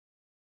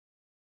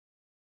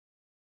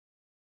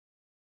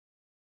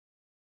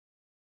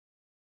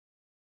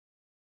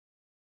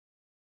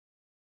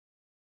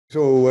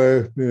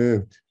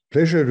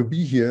Pleasure to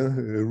be here,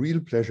 a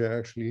real pleasure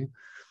actually.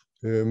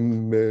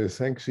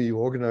 Thanks the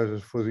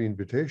organizers for the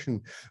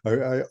invitation.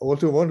 I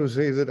also want to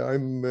say that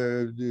I'm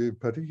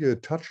particularly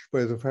touched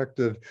by the fact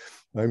that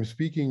I'm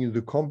speaking in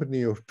the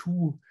company of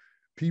two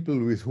people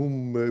with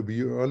whom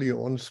we early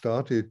on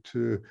started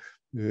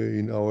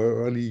in our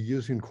early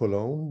years in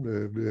Cologne,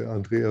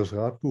 Andreas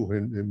Radbuch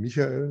and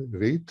Michael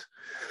Reed.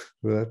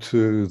 That's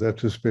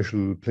a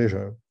special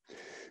pleasure.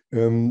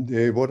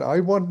 What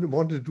I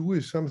want to do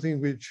is something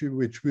which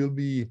will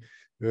be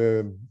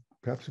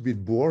perhaps a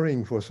bit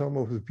boring for some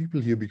of the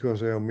people here because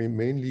they are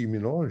mainly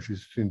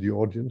immunologists in the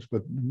audience,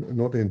 but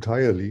not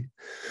entirely.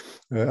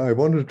 I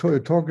want to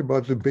talk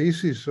about the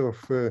basis of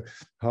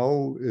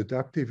how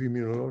adaptive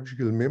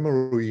immunological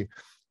memory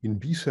in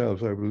B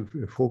cells, I will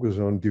focus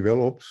on,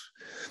 develops,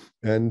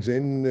 and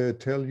then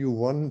tell you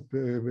one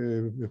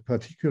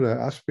particular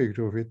aspect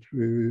of it,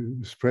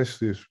 stress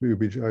this,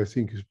 which I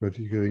think is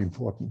particularly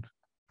important.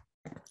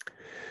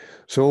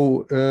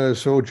 So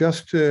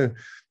just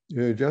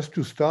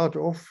to start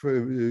off,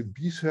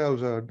 B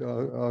cells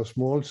are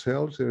small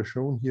cells. They're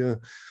shown here,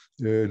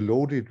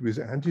 loaded with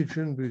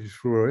antigen, which is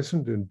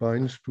fluorescent and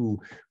binds to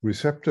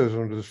receptors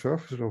on the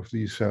surface of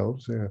these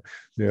cells.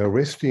 They are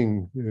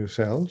resting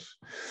cells.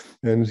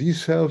 And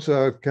these cells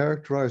are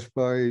characterized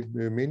by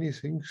many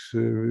things,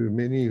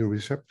 many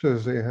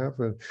receptors they have.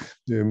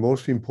 The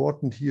most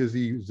important here is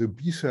the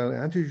B cell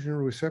antigen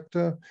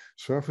receptor,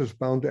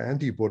 surface-bound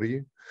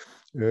antibody,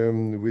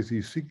 with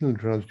these signal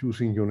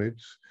transducing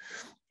units.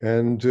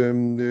 And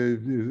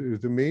the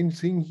main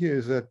thing here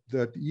is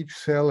that each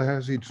cell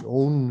has its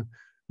own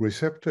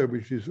receptor,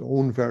 which is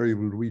own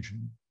variable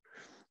region.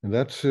 And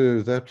that's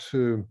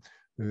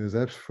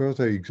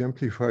further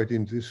exemplified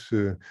in this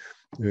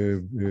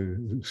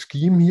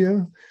scheme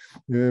here,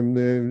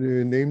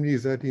 namely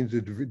that in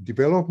the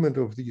development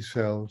of these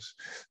cells,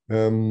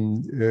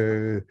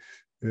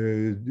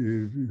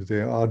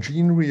 there are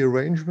gene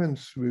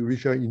rearrangements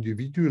which are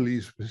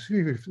individually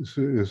specific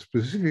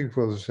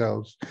for the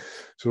cells,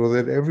 so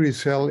that every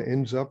cell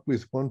ends up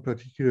with one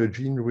particular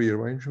gene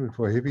rearrangement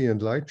for heavy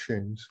and light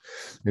chains.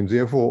 And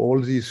therefore, all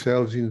these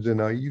cells in the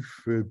naive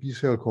B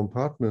cell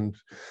compartment,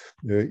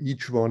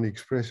 each one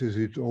expresses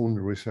its own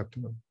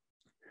receptor.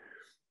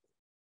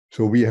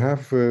 So we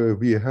have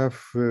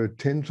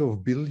tens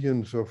of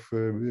billions of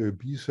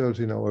B cells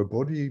in our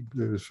body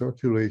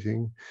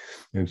circulating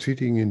and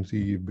sitting in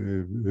the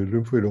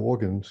lymphoid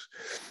organs,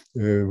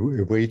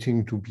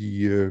 waiting to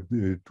be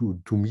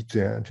to meet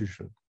their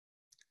antigen.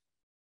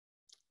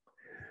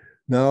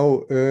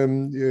 Now,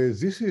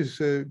 this is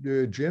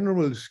a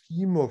general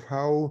scheme of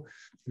how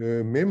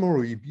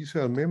memory, B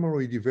cell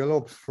memory,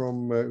 develops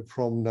from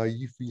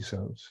naive B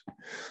cells.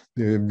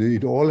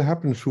 It all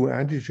happens through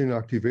antigen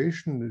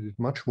activation. It's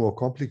much more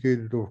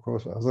complicated, of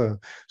course, other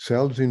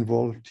cells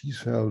involved, T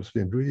cells,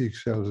 dendritic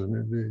cells,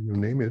 you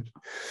name it.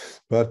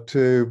 But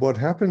what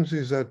happens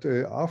is that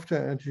after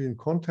antigen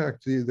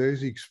contact, there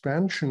is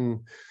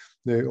expansion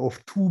of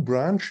two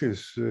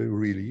branches,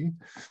 really,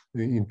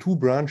 in two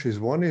branches.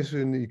 One is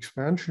an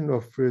expansion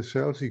of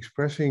cells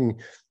expressing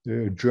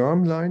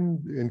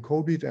germline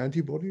encoded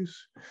antibodies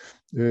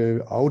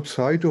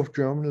outside of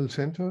germinal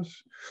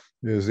centers.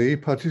 They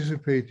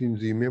participate in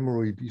the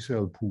memory B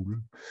cell pool.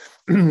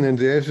 And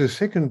there's a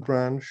second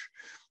branch,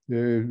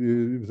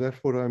 that's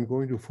what I'm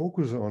going to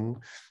focus on,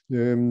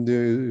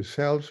 the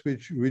cells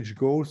which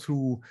go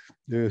through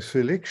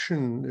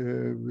selection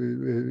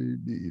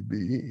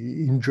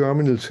in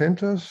germinal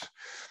centers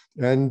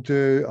and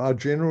are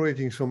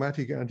generating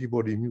somatic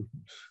antibody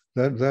mutants.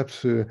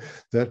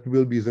 That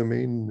will be the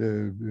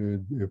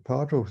main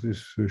part of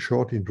this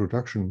short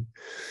introduction.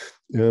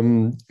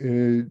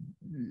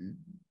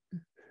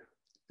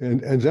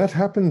 And that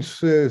happens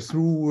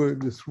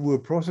through a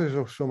process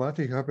of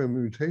somatic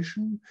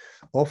hypermutation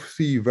of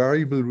the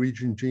variable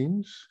region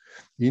genes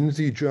in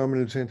the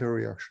germinal center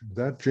reaction.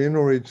 That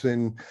generates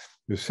then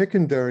the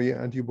secondary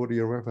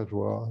antibody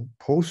repertoire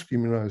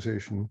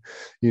post-immunization,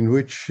 in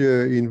which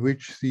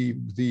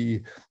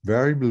the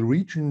variable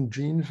region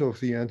genes of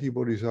the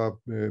antibodies are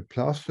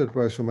plastered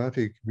by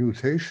somatic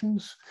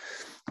mutations,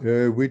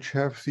 which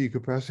have the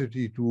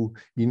capacity to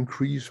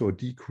increase or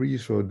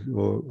decrease or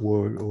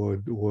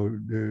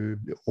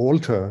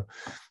alter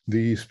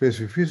the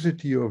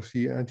specificity of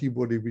the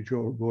antibody which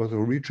was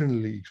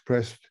originally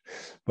expressed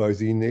by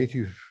the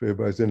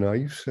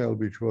naive cell,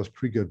 which was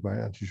triggered by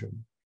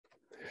antigen.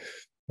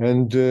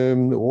 And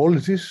all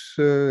this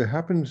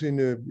happens in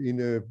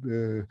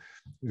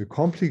a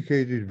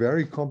complicated,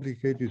 very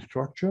complicated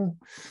structure,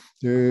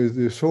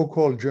 the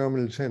so-called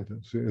germinal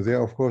centers. There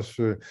are, of course,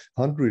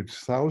 hundreds,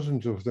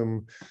 thousands of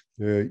them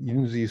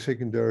in the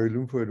secondary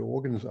lymphoid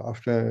organs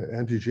after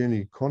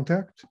antigenic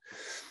contact.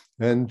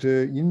 And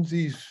in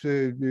these,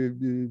 the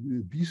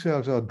B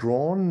cells are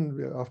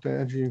drawn after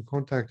antigen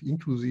contact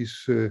into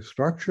these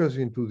structures,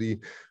 into the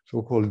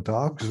so-called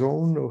dark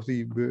zone of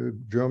the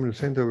germinal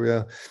center,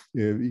 where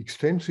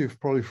extensive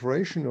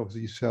proliferation of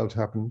these cells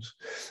happens.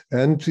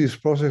 And this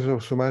process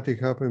of somatic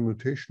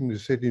hypermutation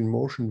is set in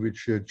motion,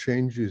 which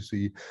changes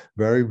the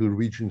variable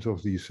regions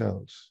of these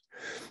cells.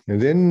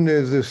 And then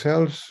the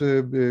cells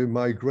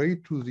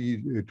migrate to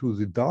the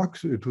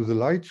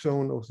light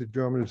zone of the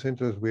germinal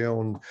centers, where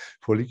on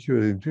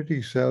follicular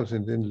dendritic cells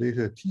and then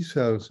later T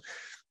cells,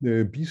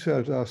 B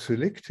cells are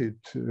selected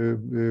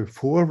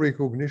for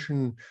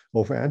recognition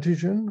of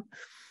antigen.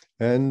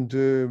 And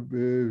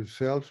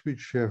cells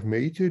which have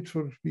mated,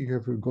 so to speak,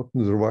 have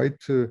gotten the right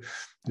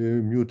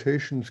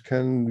mutations,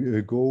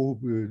 can go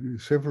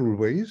several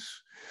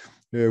ways.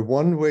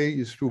 One way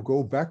is to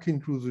go back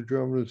into the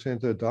germinal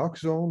center dark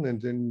zone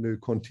and then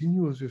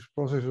continue this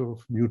process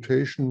of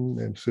mutation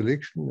and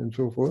selection and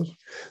so forth,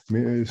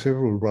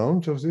 several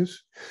rounds of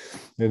this.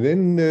 And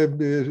then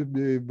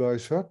by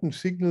certain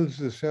signals,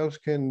 the cells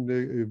can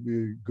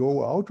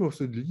go out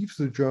of leave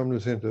the germinal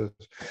centers,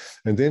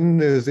 and then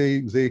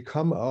they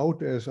come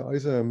out as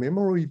either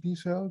memory B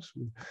cells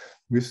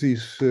with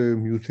these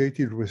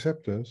mutated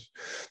receptors,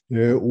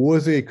 or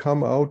they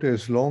come out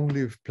as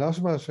long-lived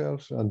plasma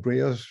cells.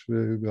 Andreas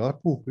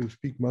Radbuch will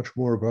speak much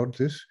more about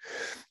this.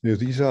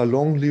 These are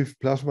long-lived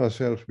plasma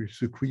cells which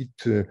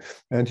secrete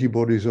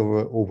antibodies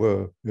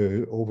over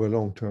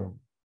long term.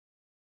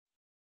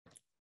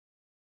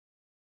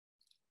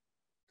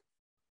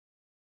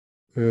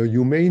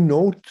 You may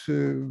note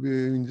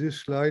in this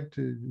slide,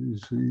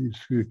 it's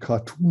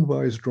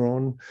cartoon-wise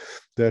drawn,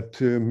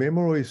 that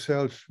memory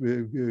cells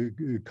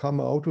come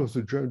out of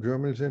the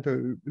germinal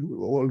center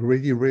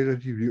already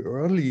relatively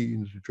early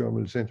in the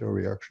germinal center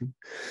reaction.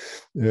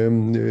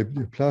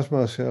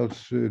 Plasma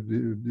cells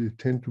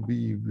tend to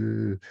be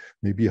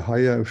maybe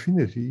higher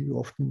affinity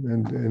often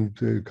and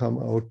come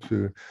out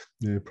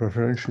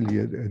preferentially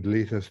at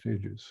later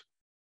stages.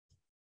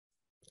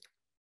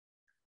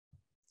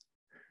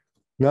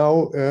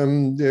 Now,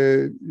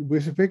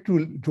 with respect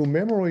to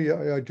memory,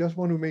 I just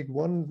want to make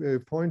one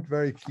point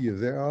very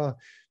clear.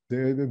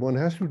 One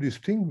has to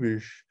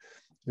distinguish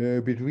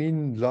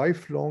between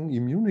lifelong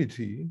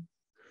immunity.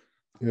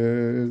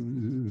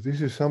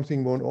 This is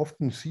something one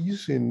often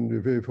sees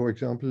for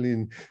example,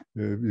 in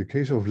the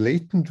case of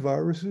latent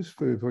viruses.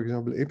 For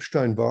example,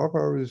 Epstein-Barr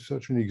virus is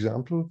such an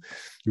example.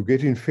 You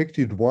get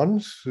infected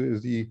once,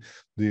 the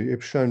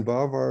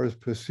Epstein-Barr virus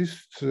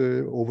persists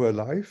over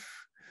life.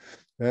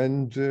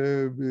 And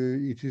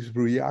it is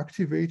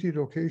reactivated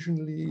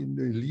occasionally.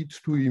 It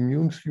leads to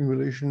immune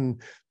stimulation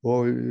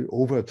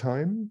over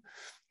time,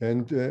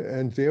 and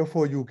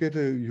therefore you get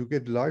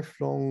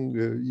lifelong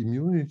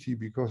immunity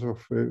because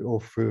of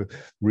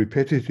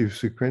repetitive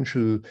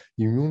sequential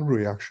immune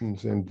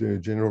reactions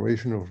and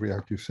generation of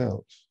reactive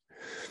cells.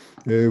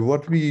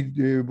 What we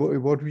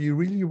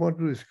really want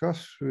to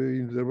discuss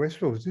in the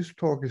rest of this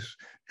talk is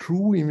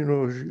true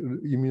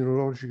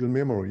immunological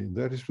memory.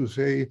 That is to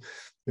say,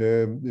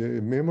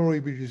 memory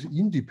which is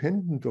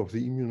independent of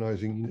the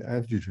immunizing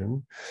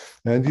antigen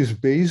and is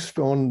based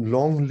on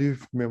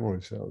long-lived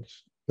memory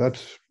cells.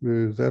 That's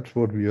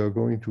what we are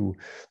going to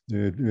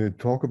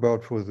talk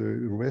about for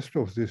the rest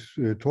of this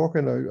talk.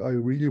 And I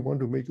really want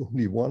to make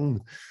only one,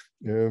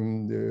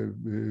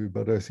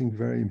 but I think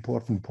very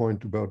important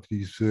point about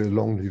these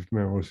long-lived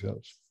memory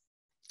cells.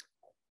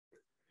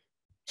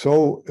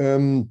 So,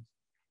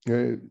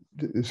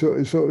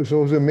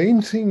 so the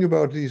main thing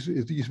about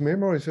these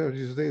memory cells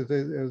is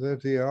that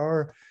they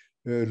are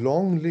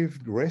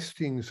long-lived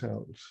resting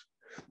cells.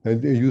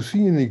 And you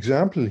see an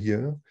example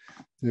here,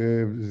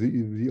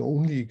 the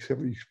only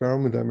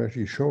experiment I'm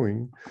actually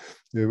showing,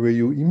 where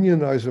you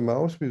immunize a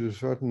mouse with a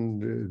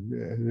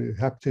certain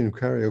hapten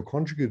carrier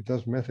conjugate,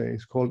 doesn't matter,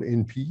 it's called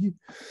NP.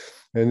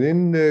 And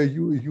then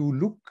you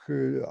look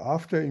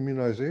after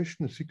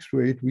immunization, 6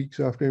 to 8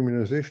 weeks after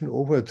immunization,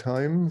 over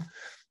time,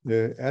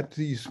 at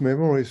these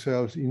memory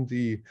cells in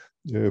the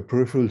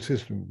peripheral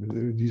system.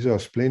 These are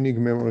splenic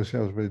memory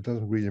cells, but it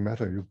doesn't really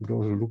matter. You could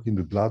also look in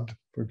the blood,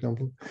 for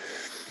example.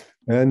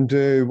 And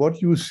what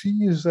you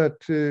see is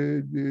that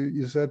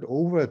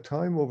over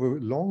time, over a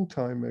long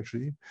time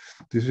actually,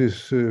 this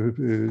is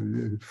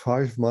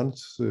 5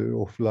 months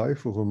of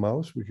life of a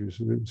mouse, which is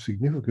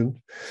significant.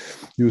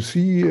 You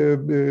see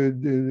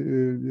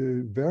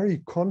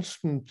very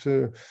constant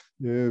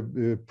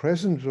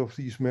presence of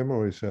these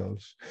memory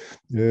cells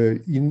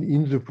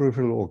in the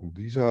peripheral organ.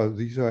 These are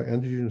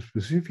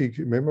antigen-specific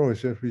memory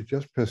cells which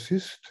just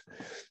persist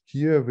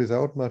here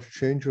without much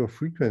change of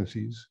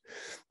frequencies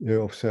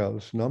of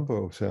cells, number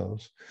of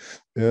cells.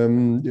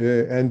 And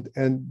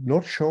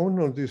not shown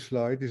on this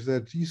slide is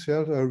that these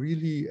cells are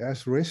really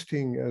as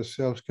resting as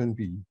cells can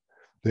be.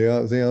 They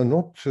are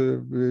not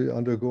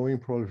undergoing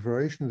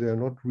proliferation. They are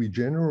not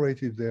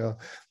regenerated.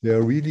 They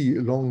are really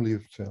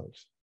long-lived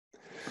cells.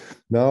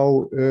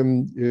 Now,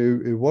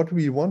 what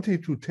we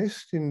wanted to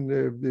test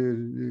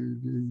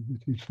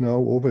it's now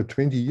over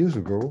 20 years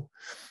ago,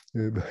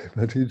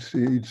 but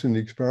it's an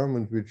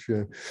experiment which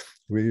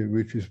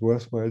is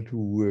worthwhile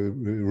to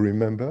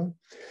remember.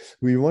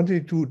 We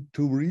wanted to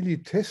really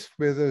test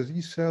whether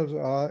these cells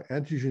are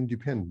antigen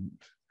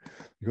dependent,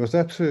 because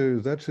that's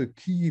a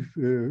key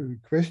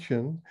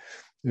question.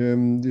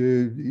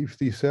 If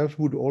the cells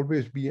would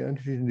always be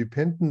antigen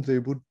dependent, they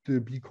would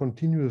be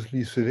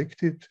continuously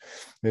selected,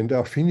 and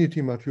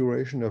affinity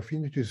maturation,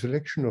 affinity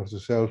selection of the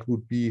cells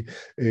would be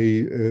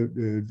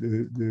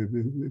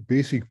the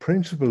basic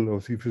principle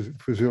of the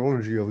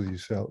physiology of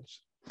these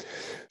cells.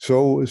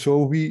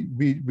 So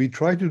we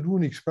tried to do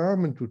an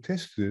experiment to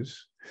test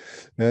this.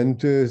 And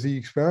the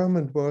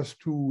experiment was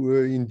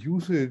to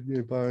induce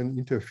it by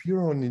an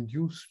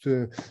interferon-induced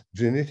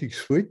genetic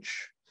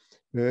switch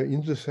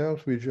in the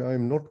cells, which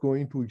I'm not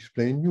going to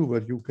explain you,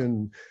 but you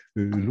can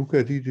look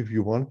at it if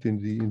you want in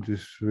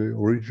this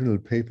original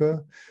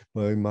paper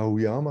by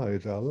Maruyama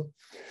et al.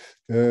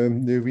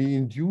 We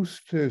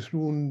induced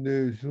through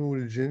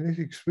the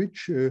genetic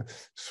switch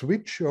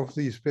of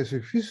the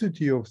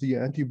specificity of the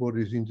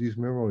antibodies in these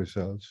memory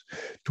cells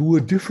to a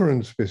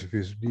different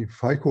specificity,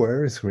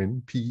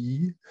 phycoerythrin,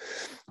 PE,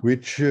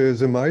 which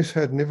the mice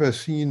had never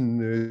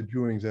seen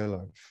during their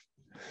life.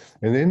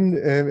 And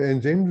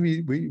then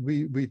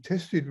we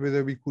tested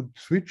whether we could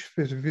switch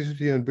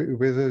specificity and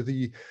whether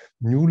the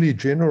newly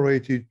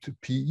generated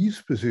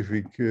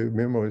PE-specific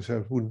memory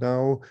cells would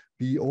now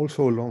be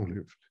also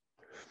long-lived.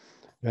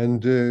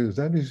 And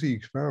that is the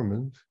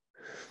experiment.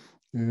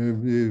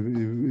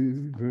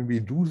 When we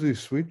do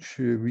this switch,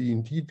 we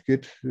indeed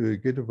get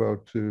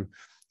about a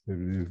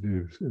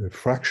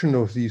fraction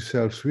of these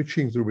cells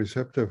switching the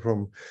receptor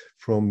from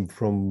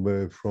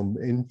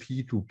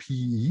NP to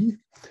PE,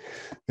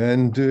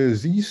 and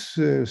these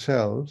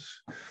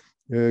cells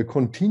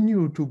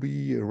continue to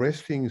be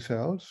resting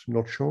cells,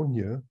 not shown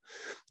here,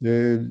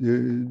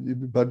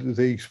 but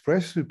they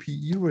express the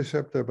PE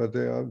receptor, but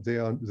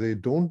they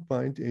don't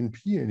bind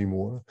NP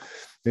anymore,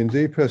 and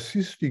they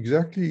persist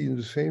exactly in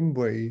the same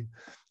way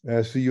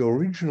as the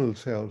original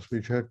cells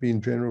which had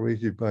been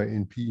generated by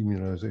NP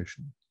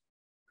immunization.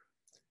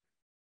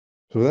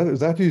 So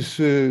that is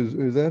the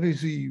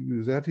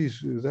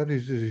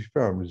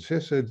experiment. It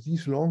says that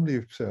these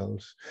long-lived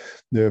cells,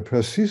 they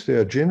persist, they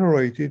are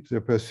generated, they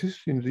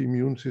persist in the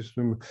immune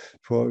system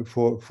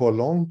for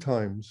long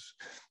times,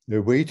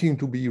 waiting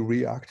to be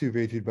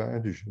reactivated by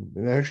antigen.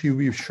 And actually,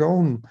 we've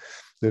shown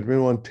that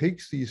when one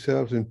takes these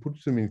cells and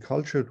puts them in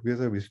culture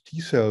together with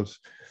T cells,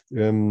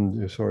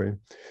 together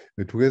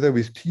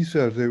with T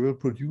cells, they will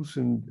produce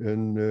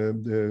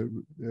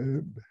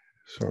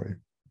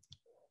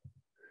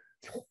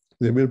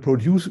they will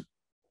produce,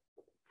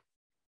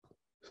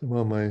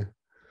 somehow my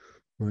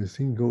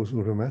thing goes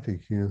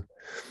automatic here.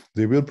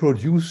 They will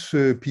produce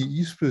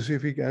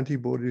PE-specific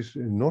antibodies,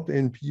 not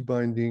NP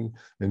binding,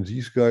 and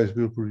these guys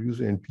will produce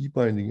NP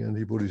binding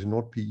antibodies,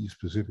 not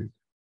PE-specific.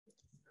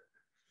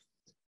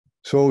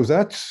 So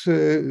that's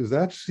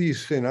the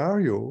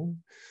scenario.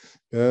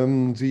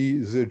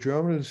 The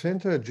German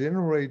Center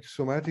generates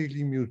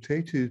somatically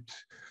mutated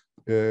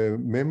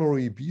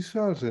memory B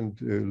cells and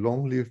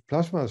long-lived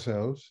plasma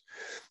cells.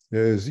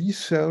 These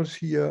cells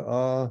here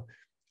are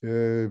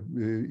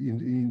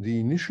in the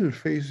initial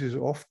phases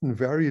often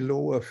very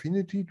low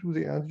affinity to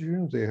the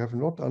antigen. They have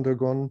not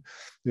undergone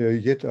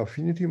yet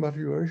affinity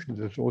maturation.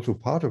 That's also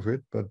part of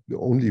it, but the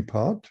only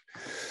part.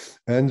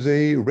 And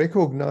they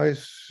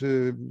recognize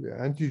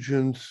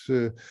antigens,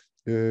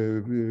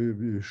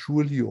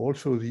 surely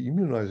also the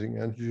immunizing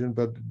antigen,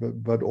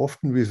 but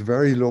often with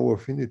very low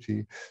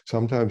affinity,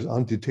 sometimes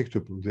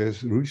undetectable.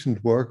 There's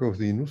recent work of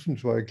the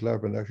Nussenzweig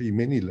lab and actually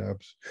many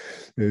labs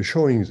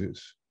showing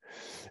this.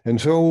 And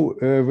so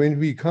when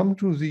we come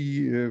to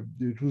the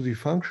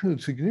functional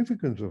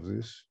significance of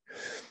this,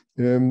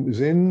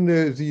 then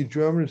the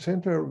German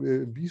Center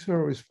B-cell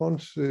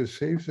response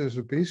serves as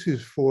a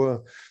basis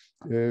for,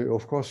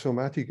 of course,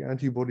 somatic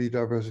antibody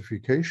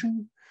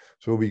diversification.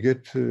 So we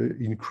get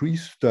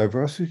increased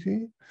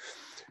diversity.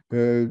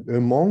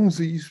 Among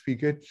these, we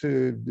get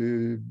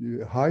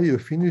high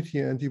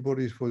affinity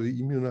antibodies for the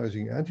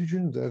immunizing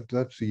antigen.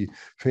 That's the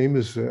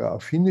famous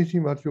affinity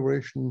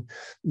maturation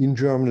in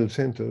germinal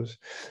centers.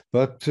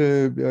 But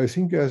I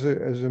think as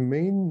a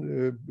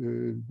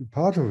main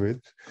part of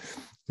it,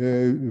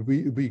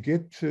 we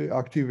get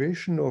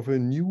activation of a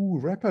new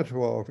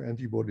repertoire of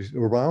antibodies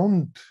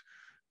around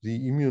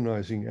the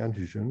immunizing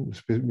antigen,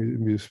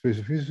 with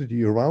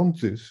specificity around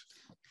this,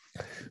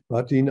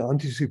 but in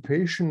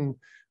anticipation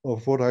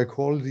of what I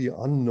call the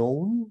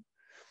unknown.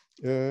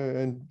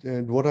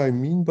 And what I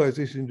mean by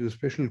this in the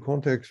special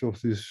context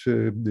of this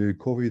the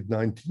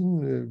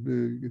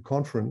COVID-19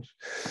 conference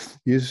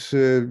is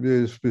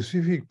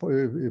specific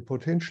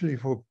potentially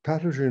for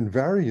pathogen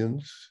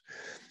variants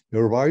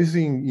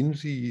arising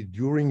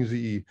during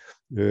the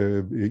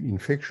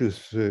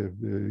infectious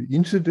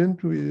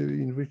incident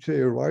in which they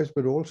arise,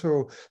 but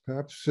also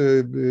perhaps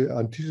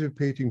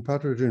anticipating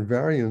pathogen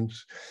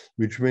variants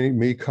which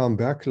may come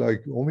back,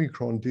 like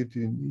Omicron did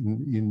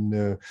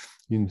in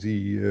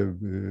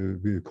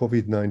the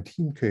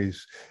COVID-19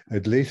 case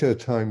at later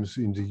times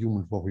in the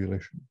human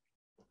population.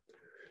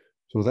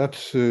 So that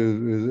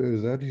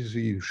is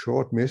the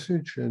short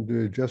message,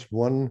 and just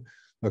one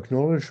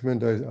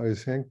acknowledgement. I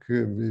thank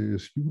a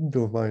student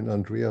of mine,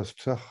 Andreas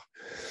Zach,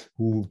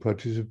 who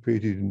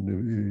participated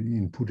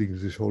in putting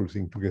this whole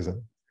thing together.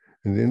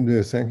 And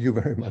then thank you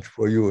very much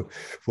for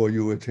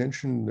your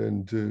attention,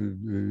 and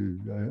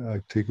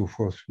I take, of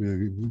course,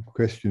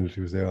 questions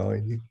if there are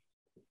any.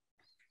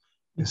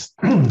 Yes,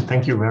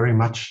 thank you very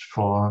much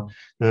for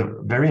the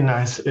very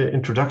nice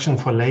introduction,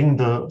 for laying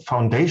the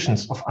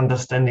foundations of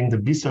understanding the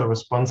B-cell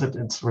response and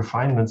its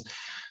refinements.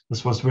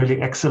 This was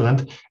really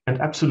excellent and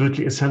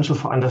absolutely essential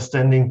for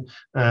understanding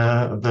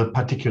the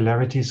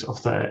particularities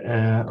of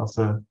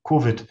the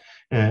COVID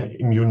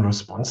immune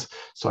response.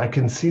 So I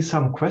can see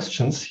some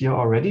questions here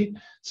already.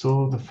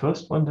 So the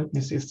first one, let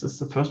me see, is this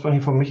the first one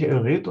here from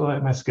Michael Reth, or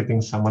am I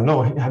skipping someone?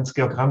 No,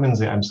 Hans-Georg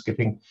Rammense, I'm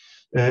skipping.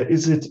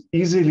 Is it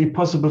easily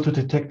possible to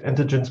detect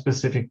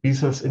antigen-specific B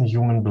cells in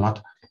human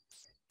blood?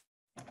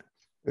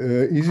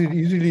 Is it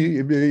easily?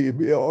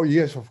 Oh,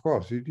 yes, of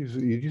course. It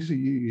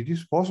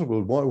is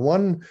possible.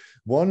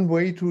 One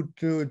way to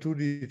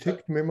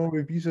detect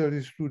memory B cells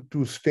is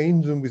to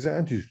stain them with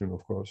antigen.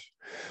 Of course,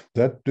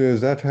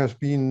 that has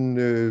been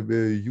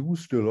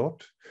used a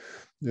lot.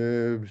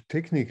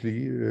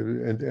 Technically,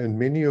 and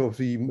many of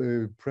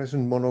the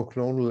present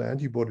monoclonal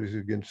antibodies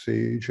against,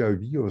 say,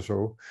 HIV or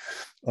so,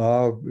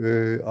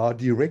 are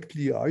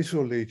directly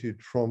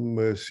isolated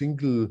from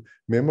single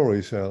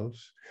memory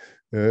cells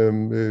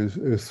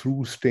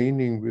through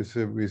staining with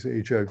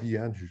HIV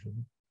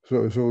antigen.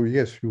 So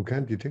yes, you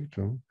can detect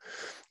them.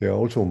 There are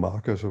also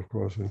markers, of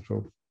course, and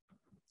so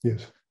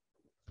yes.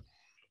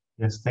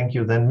 Yes, thank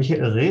you. Then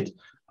Michael Reth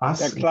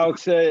asks,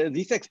 Klaus,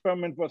 this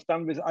experiment was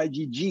done with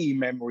IgG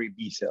memory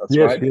B cells,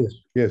 yes, right?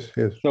 Yes.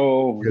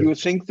 So yes. You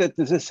think that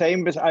it's the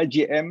same with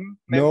IgM?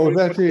 No,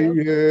 thank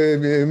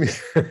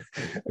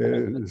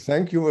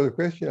you for the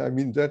question. I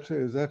mean, that's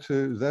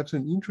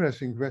an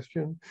interesting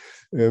question.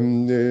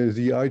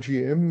 The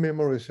IgM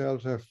memory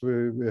cells have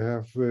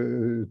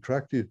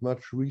attracted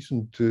much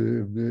recent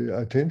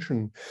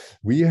attention.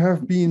 We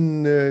have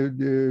been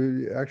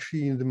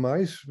actually in the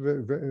mice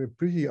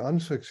pretty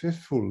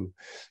unsuccessful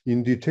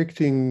in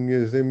detecting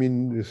them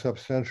in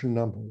substantial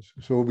numbers.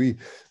 So we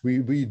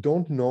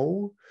don't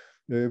know.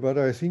 But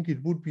I think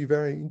it would be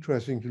very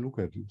interesting to look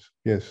at this.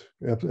 Yes,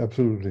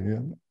 absolutely.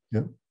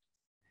 Yeah.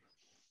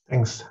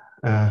 Thanks.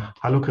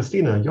 Hello,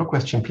 Christina. Your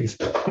question, please.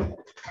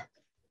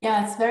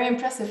 Yeah, it's very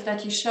impressive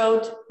that you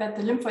showed that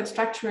the lymphoid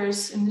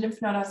structures in the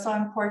lymph node are so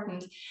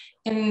important.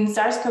 In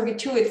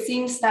SARS-CoV-2, it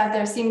seems that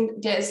there is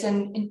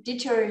a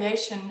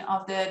deterioration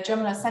of the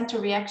germinal center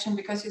reaction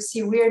because you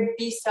see weird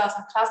B cells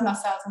and plasma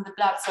cells in the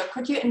blood. So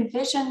could you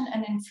envision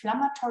an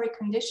inflammatory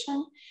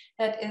condition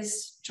that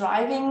is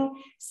driving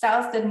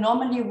cells that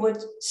normally would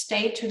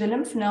stay to the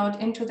lymph node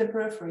into the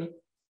periphery?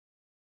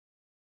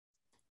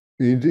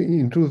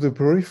 Into the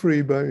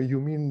periphery,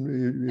 you mean?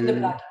 In the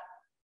blood.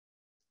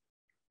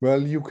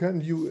 Well, you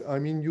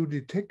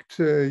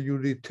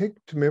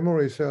detect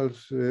memory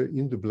cells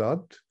in the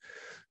blood.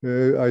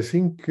 I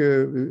think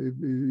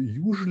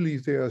usually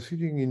they are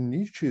sitting in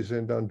niches,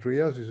 and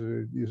Andreas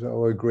is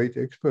our great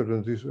expert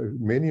on this.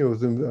 Many of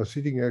them are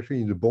sitting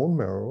actually in the bone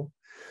marrow.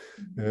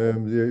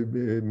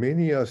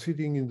 Many are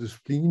sitting in the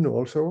spleen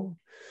also.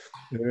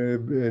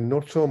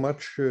 Not so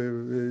much.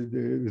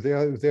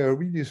 There are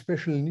really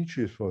special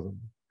niches for them.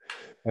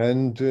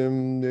 And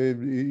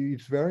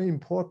it's very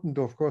important,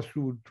 of course,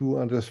 to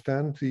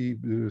understand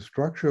the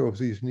structure of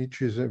these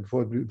niches and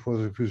for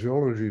the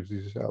physiology of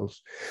these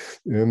cells.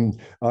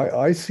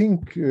 I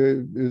think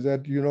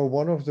that,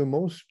 one of the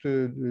most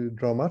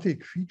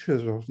dramatic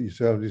features of these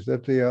cells is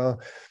that they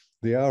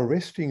are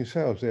resting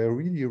cells. They are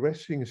really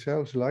resting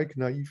cells like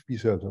naive B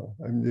cells are,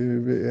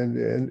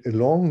 and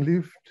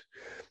long-lived,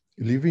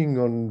 living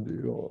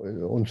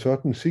on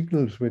certain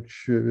signals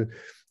which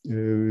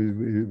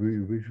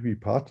we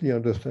partly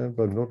understand,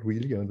 but not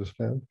really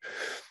understand.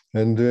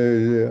 And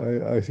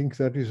I think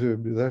that is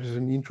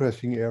an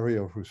interesting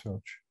area of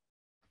research.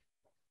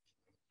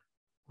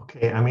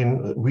 Okay, I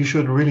mean, we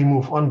should really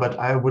move on, but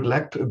I would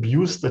like to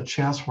abuse the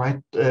chair's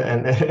right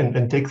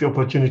and take the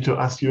opportunity to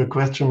ask you a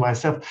question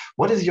myself.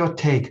 What is your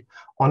take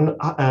on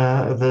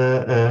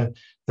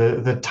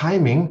the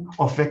timing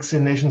of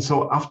vaccination?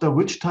 So after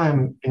which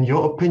time, in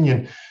your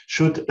opinion,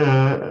 should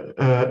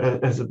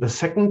the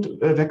second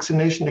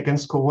vaccination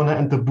against corona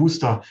and the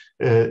booster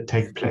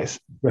take place?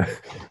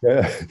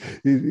 This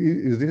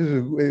is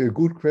a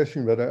good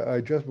question, but I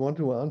just want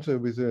to answer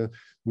with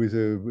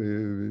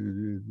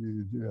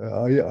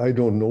I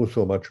don't know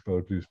so much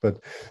about this,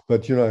 but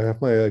I have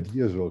my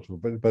ideas also.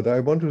 But I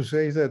want to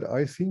say that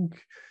I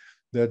think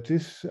that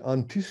this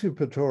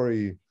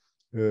anticipatory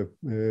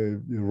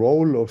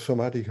role of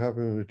somatic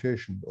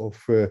hypermutation,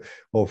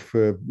 of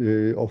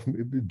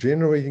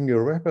generating a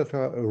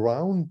repertoire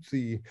around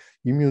the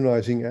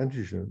immunizing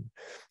antigen,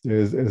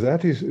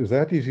 that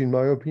is, in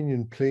my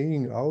opinion,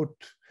 playing out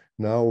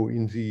now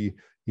in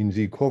in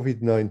the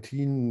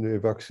COVID-19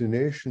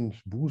 vaccinations,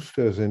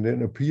 boosters, and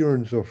then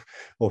appearance of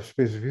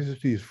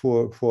specificities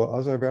for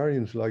other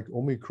variants like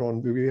Omicron,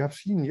 we have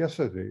seen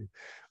yesterday.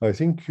 I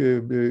think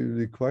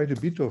quite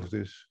a bit of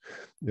this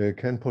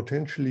can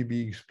potentially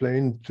be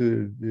explained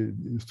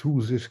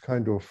through this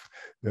kind of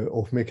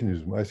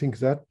mechanism. I think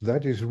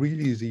that is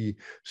really the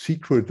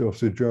secret of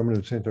the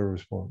germinal center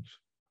response.